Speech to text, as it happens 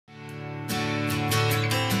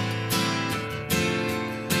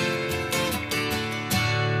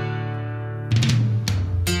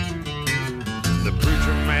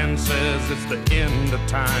it's the end of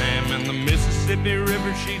time, and the Mississippi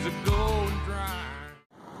River, she's a going dry.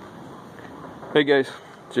 Hey guys,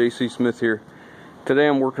 JC Smith here. Today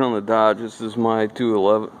I'm working on the Dodge. This is my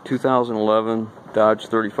 2011 Dodge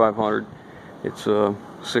 3500. It's a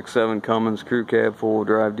 6.7 Cummins crew cab, full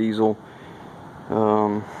drive diesel,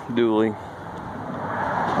 dually.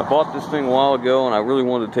 I bought this thing a while ago and I really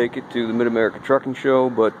wanted to take it to the Mid-America Trucking Show,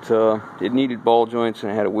 but it needed ball joints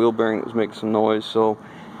and it had a wheel bearing that was making some noise, so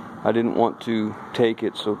I didn't want to take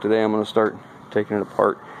it. So today I'm going to start taking it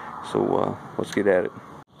apart. So let's get at it.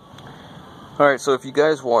 Alright, so if you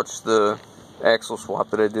guys watched the axle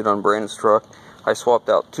swap that I did on Brandon's truck, I swapped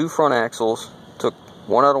out 2 front axles, took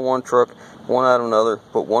one out of one truck, one out of another,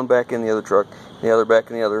 put one back in the other truck, the other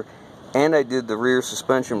back in the other, and I did the rear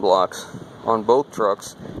suspension blocks on both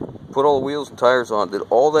trucks, put all the wheels and tires on, did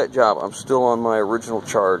all that job. I'm still on my original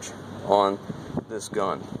charge on this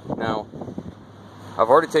gun. Now, I've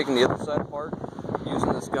already taken the other side apart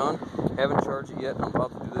using this gun, haven't charged it yet. I'm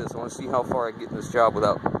about to do this. I want to see how far I get in this job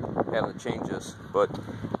without having to change this, but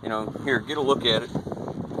you know, here, get a look at it.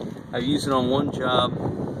 I've used it on one job.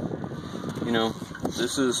 You know,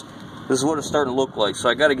 this is what it's starting to look like. So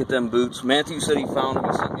I got to get them boots. Matthew said he found them.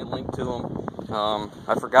 He sent me a link to them.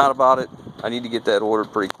 I forgot about it. I need to get that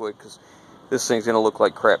ordered pretty quick because this thing's gonna look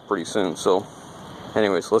like crap pretty soon. So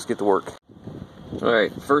anyways, let's get to work.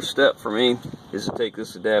 Alright, first step for me is to take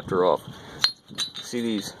this adapter off. See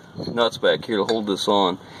these nuts back here to hold this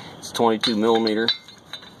on. It's 22 millimeter.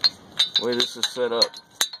 The way this is set up,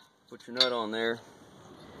 put your nut on there,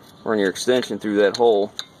 run your extension through that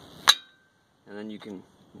hole, and then you can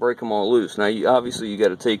break them all loose. Now obviously you got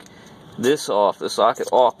to take this off, the socket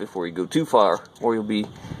off, before you go too far, or you'll be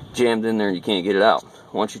jammed in there and you can't get it out.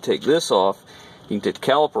 Once you take this off, you can take the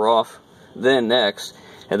caliper off, then next,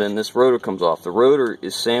 and then this rotor comes off. The rotor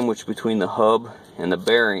is sandwiched between the hub and the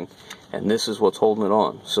bearing, and this is what's holding it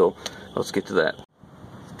on. So let's get to that.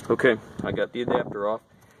 Okay, I got the adapter off.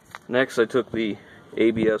 Next, I took the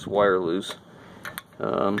ABS wire loose.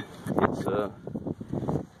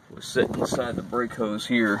 It's set inside the brake hose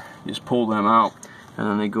here. Just pull them out, and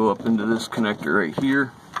then they go up into this connector right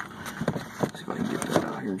here. Let's see if I can get that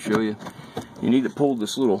out here and show you. You need to pull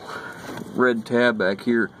this little red tab back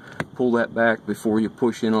here. Pull that back before you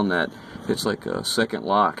push in on that. It's like a second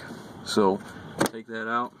lock. So take that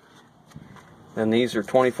out. And these are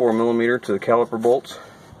 24 millimeter to the caliper bolts.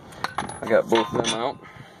 I got both of them out.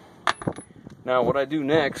 Now what I do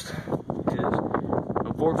next is,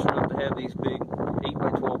 I'm fortunate enough to have these big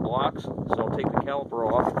 8x12 blocks, so I'll take the caliper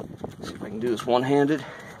off. See if I can do this one-handed.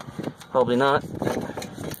 Probably not.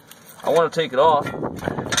 I want to take it off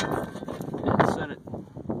and set it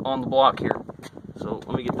on the block here. So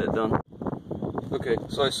let me get that done. Okay,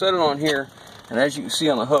 so I set it on here, and as you can see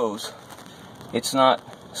on the hose, it's not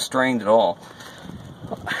strained at all.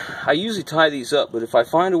 I usually tie these up, but if I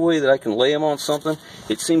find a way that I can lay them on something,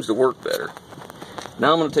 it seems to work better.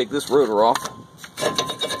 Now I'm going to take this rotor off.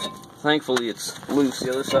 Thankfully it's loose.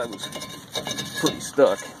 The other side was pretty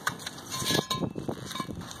stuck.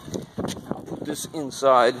 I'll put this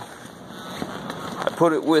inside. I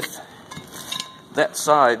put it with that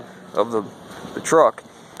side of the truck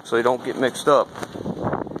so they don't get mixed up.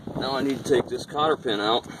 Now I need to take this cotter pin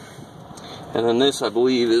out, and then this, I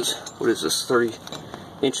believe, is, what is this, 30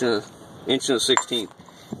 inch and a 1/16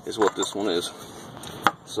 is what this one is.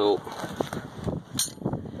 So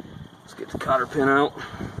let's get the cotter pin out.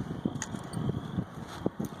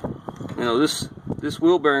 You know, this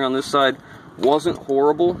wheel bearing on this side wasn't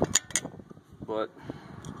horrible, but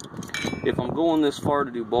if I'm going this far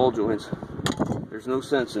to do ball joints, there's no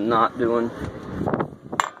sense in not doing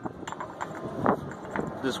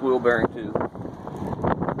this wheel bearing too.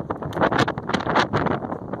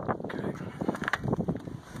 Okay.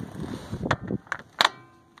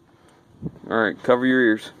 Alright, cover your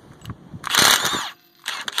ears.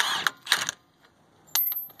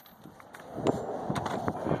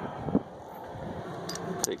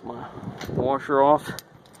 Take my washer off.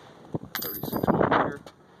 36 millimeter.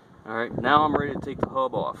 Alright, now I'm ready to take the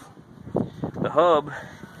hub off. The hub,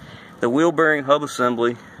 the wheel bearing hub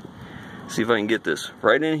assembly, see if I can get this,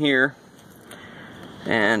 right in here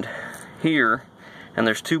and here, and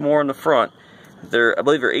there's 2 more in the front. I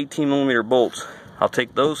believe they're 18 millimeter bolts. I'll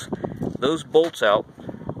take those bolts out.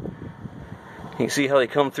 You can see how they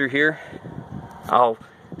come through here. I'll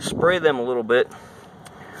spray them a little bit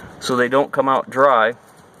so they don't come out dry,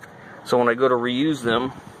 so when I go to reuse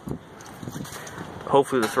them,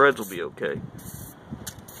 hopefully the threads will be okay.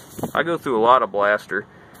 I go through a lot of blaster,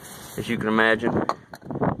 as you can imagine,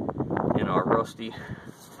 in our rusty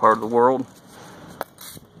part of the world.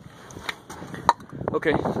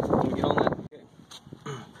 Okay, let me get on that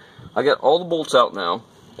I got all the bolts out now,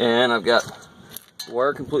 and I've got the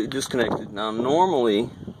wire completely disconnected. Now normally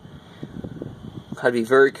I'd be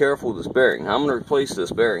very careful with this bearing. Now I'm going to replace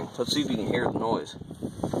this bearing. Let's see if you can hear the noise.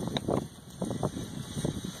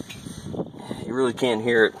 You really can't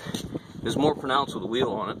hear it. It's more pronounced with the wheel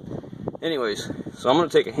on it. Anyways, so I'm going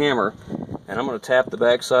to take a hammer and I'm going to tap the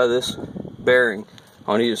back side of this bearing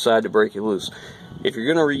on either side to break it loose. If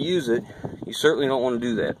you're going to reuse it, you certainly don't want to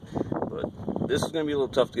do that. But this is going to be a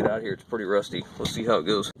little tough to get out of here. It's pretty rusty. Let's see how it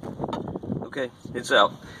goes. Okay, it's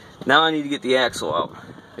out. Now I need to get the axle out.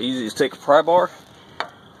 I usually just take a pry bar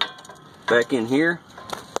back in here,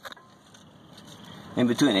 in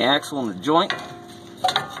between the axle and the joint,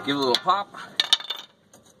 give it a little pop.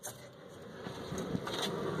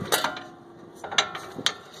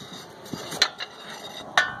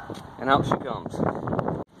 And out she comes.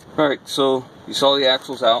 Alright, so you saw the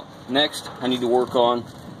axles out. Next, I need to work on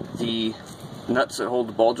the nuts that hold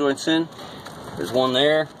the ball joints in. There's one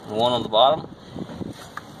there, and one on the bottom.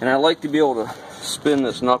 And I like to be able to spin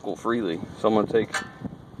this knuckle freely. So I'm going to take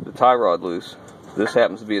the tie rod loose. This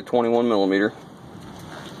happens to be a 21 millimeter.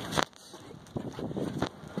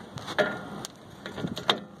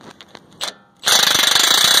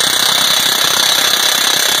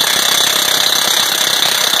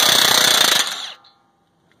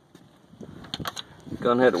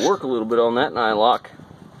 Gun had to work a little bit on that eye lock.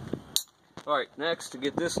 Alright, next, to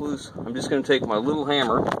get this loose, I'm just going to take my little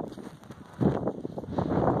hammer,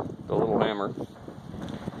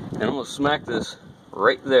 and I'm going to smack this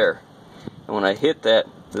right there. And when I hit that,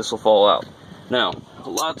 this will fall out. Now, a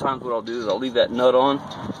lot of times what I'll do is I'll leave that nut on,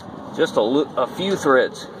 just a few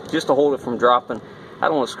threads, just to hold it from dropping. I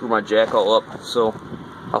don't want to screw my jack all up, so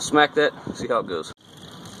I'll smack that, see how it goes.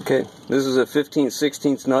 Okay, this is a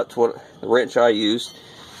 15/16 nut, what the wrench I used,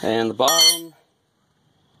 and the bottom,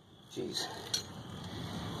 jeez,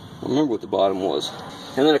 I don't remember what the bottom was.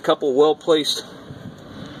 And then a couple well-placed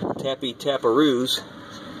taparoos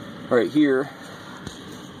right here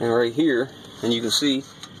and right here, and you can see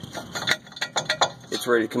it's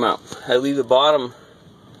ready to come out. I leave the bottom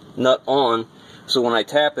nut on, so when I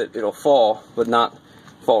tap it, it'll fall, but not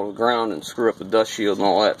fall to the ground and screw up the dust shield and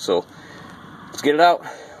all that. So let's get it out.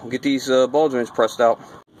 We'll get these ball joints pressed out.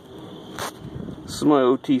 This is my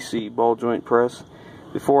OTC ball joint press.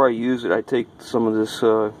 Before I use it, I take some of this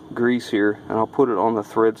grease here and I'll put it on the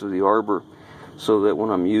threads of the arbor so that when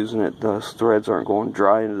I'm using it, the threads aren't going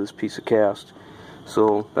dry into this piece of cast.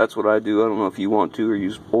 So that's what I do. I don't know if you want to or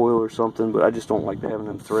use oil or something, but I just don't like to having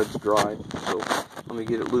them threads dry. So let me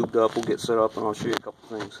get it lubed up, we'll get set up, and I'll show you a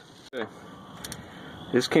couple things. Okay.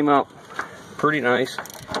 This came out pretty nice,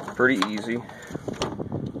 pretty easy.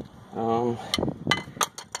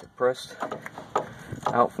 It pressed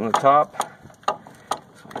out from the top. So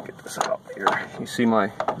let me get this out here. You see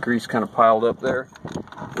my grease kind of piled up there,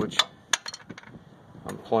 which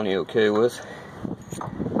I'm plenty okay with.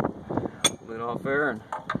 Lid off there, and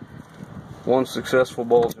one successful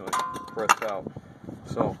ball joint pressed out.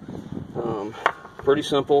 So pretty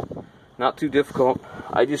simple, not too difficult.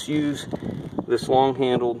 I just use this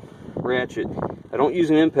long-handled ratchet. I don't use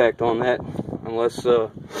an impact on that unless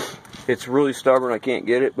it's really stubborn, I can't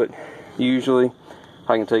get it, but usually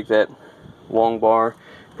I can take that long bar,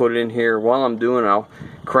 put it in here. While I'm doing it, I'll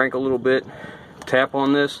crank a little bit, tap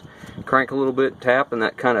on this, crank a little bit, tap, and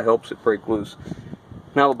that kind of helps it break loose.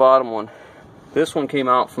 Now the bottom one. This one came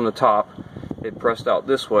out from the top. It pressed out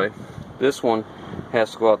this way. This one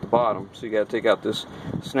has to go out the bottom, so you got to take out this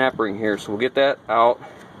snap ring here. So we'll get that out.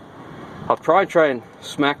 I'll try and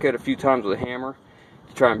smack it a few times with a hammer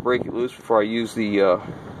to try and break it loose before I use the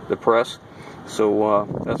press. So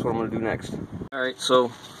that's what I'm going to do next. Alright,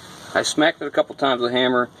 so I smacked it a couple times with a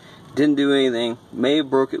hammer, didn't do anything, may have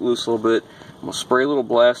broke it loose a little bit. I'm going to spray a little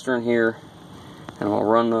blaster in here and I'll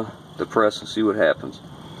run the press and see what happens.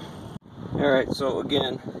 Alright, so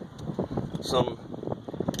again,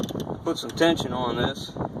 put some tension on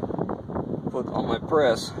this, put on my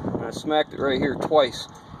press, and I smacked it right here twice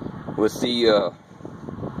with the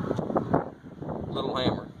little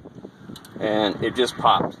hammer, and it just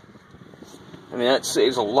popped. I mean, that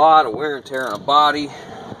saves a lot of wear and tear on a body,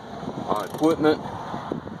 on equipment,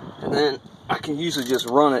 and then I can usually just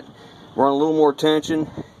run a little more tension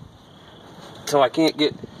until I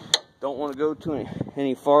don't want to go to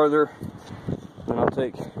any farther. Then I'll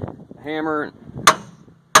take a hammer and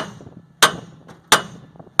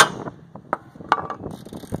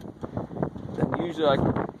then usually I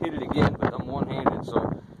can hit it again, but I'm one-handed,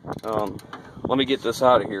 so let me get this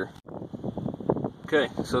out of here. Okay,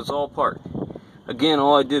 so it's all apart. Again,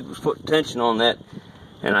 all I did was put tension on that,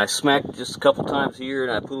 and I smacked it just a couple times here,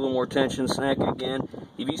 and I put a little more tension, smack it again,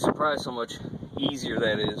 you'd be surprised how much easier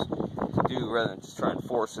that is to do rather than just trying to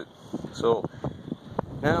force it. So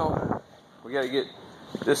now we got to get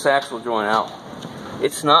this axle joint out.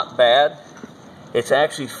 It's not bad. It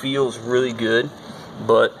actually feels really good,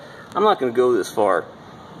 but I'm not going to go this far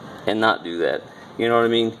and not do that. You know what I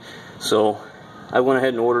mean? So I went ahead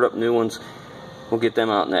and ordered up new ones. We'll get them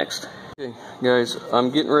out next. Okay, guys,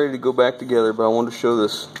 I'm getting ready to go back together, but I wanted to show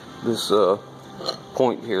this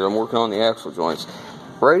point here. I'm working on the axle joints.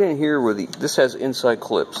 Right in here where this has inside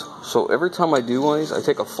clips. So every time I do one of these, I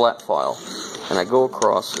take a flat file and I go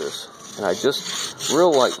across this, and I just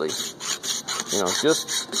real lightly, you know,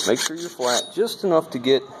 just make sure you're flat, just enough to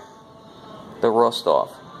get the rust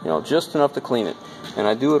off, you know, just enough to clean it. And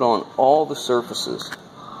I do it on all the surfaces.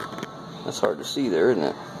 That's hard to see there, isn't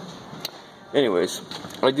it? Anyways,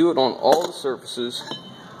 I do it on all the surfaces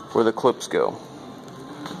where the clips go.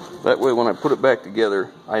 That way when I put it back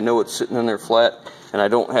together, I know it's sitting in there flat, and I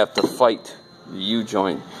don't have to fight the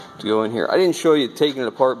U-joint to go in here. I didn't show you taking it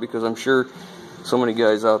apart because I'm sure so many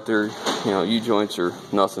guys out there, you know, U-joints are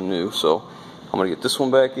nothing new. So I'm going to get this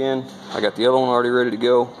one back in. I got the other one already ready to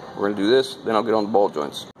go. We're going to do this, then I'll get on the ball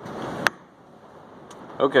joints.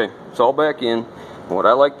 Okay, it's all back in. And what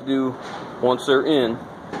I like to do once they're in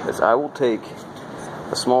is I will take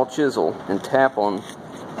a small chisel and tap on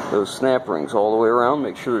those snap rings all the way around,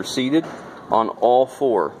 make sure they're seated on all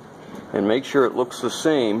four, and make sure it looks the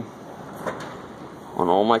same on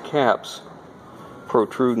all my caps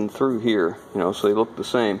protruding through here, you know, so they look the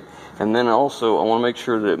same. And then also I want to make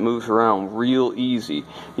sure that it moves around real easy.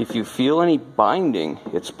 If you feel any binding,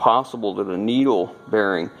 it's possible that a needle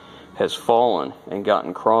bearing has fallen and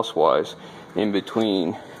gotten crosswise in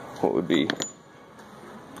between what would be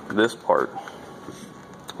this part.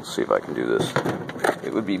 Let's see if I can do this.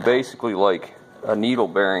 It would be basically like a needle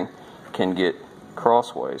bearing can get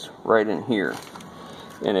crossways right in here,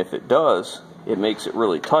 and if it does, it makes it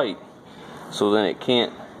really tight, so then it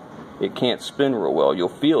can't spin real well. You'll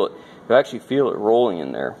feel it. You'll actually feel it rolling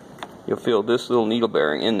in there. You'll feel this little needle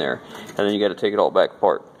bearing in there, and then you got to take it all back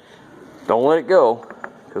apart. Don't let it go,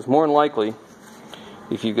 because more than likely,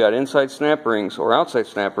 if you've got inside snap rings or outside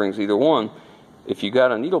snap rings, either one, if you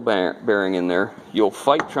got a needle bearing in there, you'll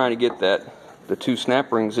fight trying to get the two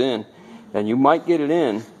snap rings in, and you might get it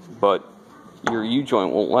in, but your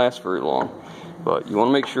U-joint won't last very long. But you want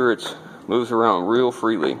to make sure it moves around real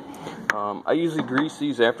freely. I usually grease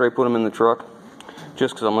these after I put them in the truck,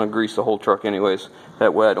 just because I'm going to grease the whole truck anyways.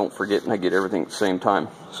 That way I don't forget and I get everything at the same time.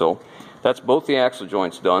 So that's both the axle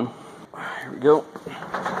joints done. Here we go.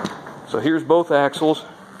 So here's both axles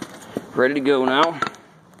ready to go now.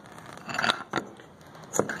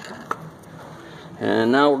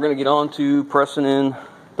 And now we're going to get on to pressing in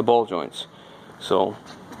the ball joints. So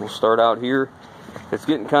we'll start out here. It's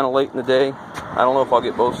getting kind of late in the day. I don't know if I'll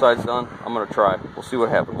get both sides done. I'm going to try. We'll see what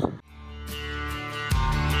happens.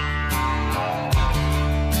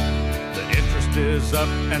 The interest is up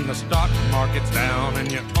and the stock market's down,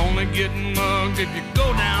 and you're only getting mugged if you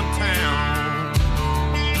go downtown.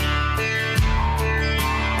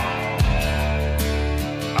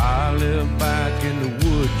 I live back in the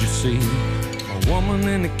woods, you see. A woman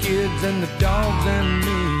and the kids and the dogs and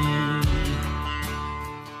me.